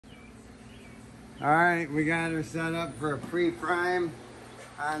All right, we got her set up for a pre-prime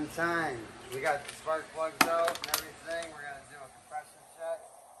on time. We got the spark plugs out and everything. We're gonna do a compression check.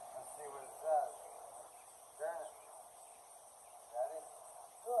 Let's see what it says. Turn it. Ready?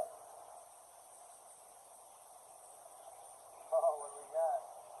 Good. Oh, what do we got?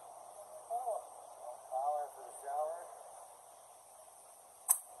 Power. Power for the shower.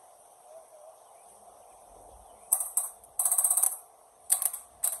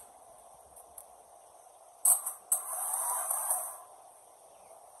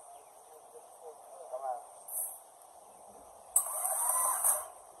 Come on.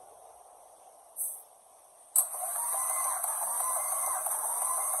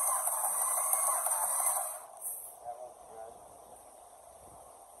 That one's good.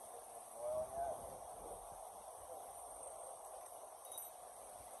 Getting any oil yet?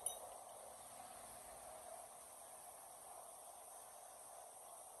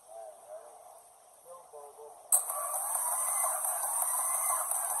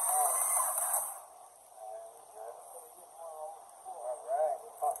 Alright,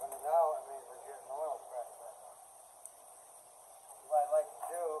 we're pumping it out. That means we're getting oil pressure. What I'd like to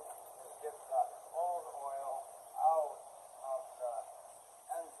do is get the old oil out of the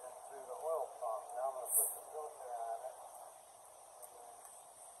engine through the oil pump. Now I'm going to put the filter on it.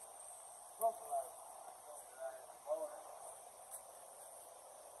 Filterize the motor.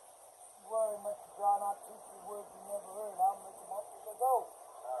 Worry much to draw not teach you words you never heard. I'll make them up as I go.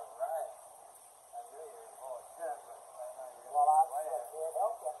 Alright. I knew you were full of shit, but I know you're Well, going I to play it. can't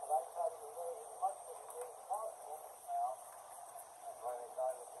help that, but I try to learn as much as possible. Well, that's why they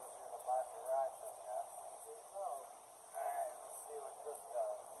thought it was easier to buy for rocks, I guess. Alright, let's see what this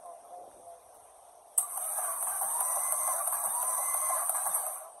does.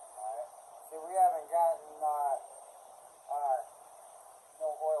 Alright. See, we haven't gotten no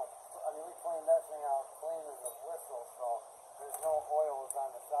oil. I mean, we cleaned that thing out clean as a whistle, so there's no oils on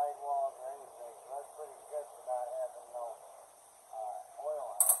the sidewalls or anything. So that's pretty good for not having no oil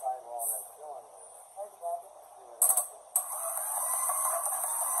on the sidewall that's doing this. Let's see what happens.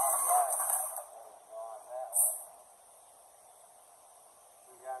 Alright. There we go on that one.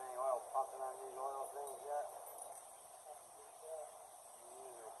 We got any oil pumping on these oil things yet?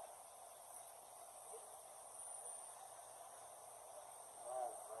 Neither.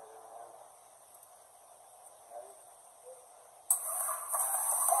 That's right in there. Ready?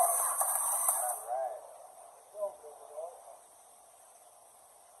 Alright.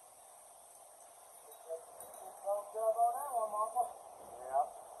 Don't job on that one, Mama. Yep.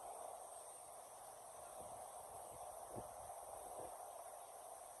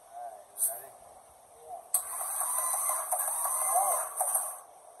 Alright, you ready? Yeah.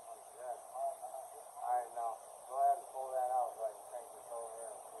 Good. Alright, now, go ahead and pull that out so I can take this over here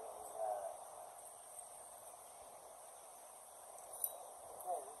and see what we got.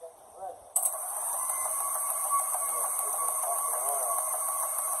 Okay, we got this ready.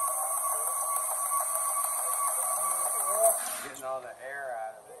 Getting all the air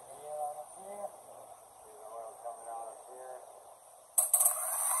out of it. Air on up here. See the oil coming out up here.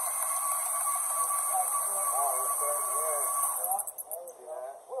 That's it. Oh, we're starting here. Yeah, there we See go.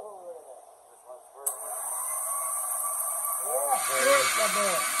 that? Woohoo, look at that. This one's spurting. Yeah, good, good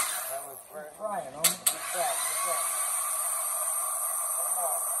boy. That one's Keep spurting. trying, homie. Keep trying. Good job. Come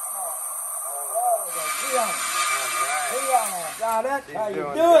on, come on. Oh, There we go. Tee on it. alright. Tee on it. Got it. She's How you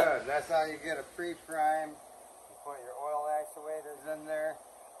doing do it? good. That's how you get a pre-prime. You put your oil actuators in there.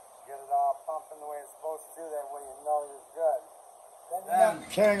 Get it all pumping the way it's supposed to. That way you know you're good. Then you're not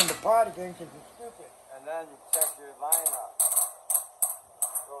carrying them apart again because you're stupid. And then you check your line up.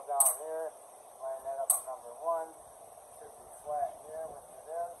 Go down here, line that up to number 1. Should be flat here, which it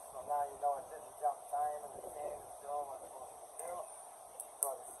is. So now you know it didn't jump time and the can is doing what it's supposed to do. Go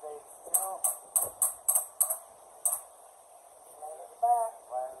to stage 2. Slide it back.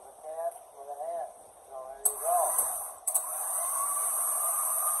 Line the can with a hand. So there you go.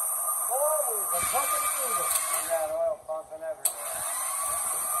 Boy, we're pumping through this. You got oil pumping everywhere.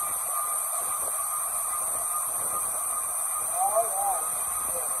 All right.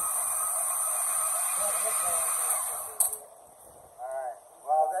 Good. Well, this one I think should be good. Alright.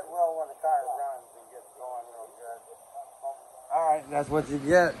 Well, that will when the car runs and gets going real good. Alright, that's what you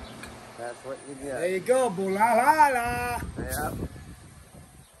get. That's what you get. There you go, boo la la la. Yep.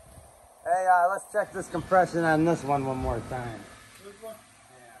 Hey, let's check this compression on this one more time. This one?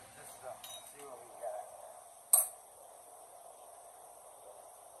 Yeah, just see what we got.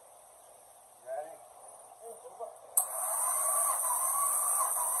 Ready? Hey, boo, look.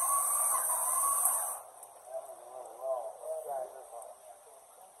 That was a little low. Let's try this one.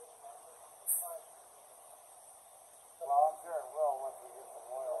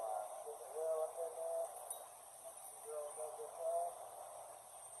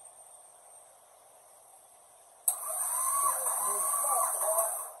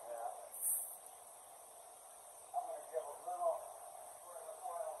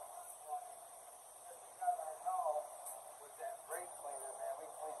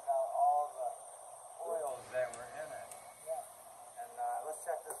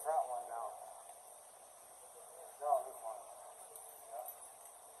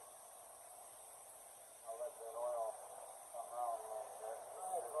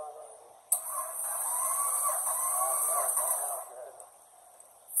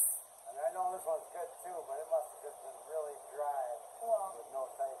 this one's good too, but it must have just been really dry with no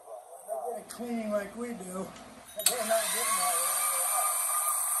tape on it. They get it cleaning like we do. But they're not getting that way.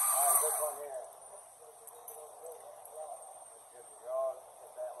 Alright, this one here. It's good to go.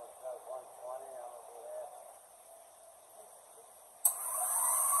 If that one says 120, I'm gonna do that.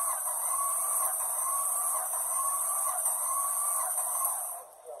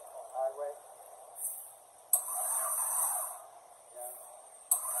 Alright, wait. Yeah.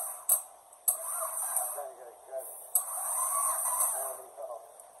 I'm trying to get it good. There we go.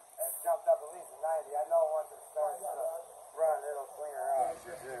 It's jumped up at least to 90. I know once it starts to run, it'll clean her out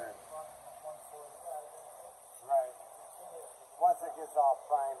for sure. Right. Once it gets all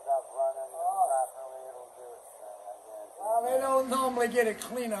primed up, running properly, it'll do its thing, I guarantee. Well, they don't normally get it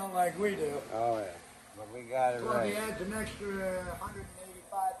clean out like we do. Oh, yeah. But we got it So right. he adds an extra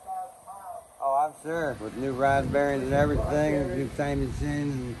 185,000 miles. Oh, I'm sure. With new rod bearings and everything, new time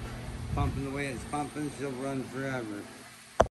machine, and pumping the way it's pumping, she'll run forever.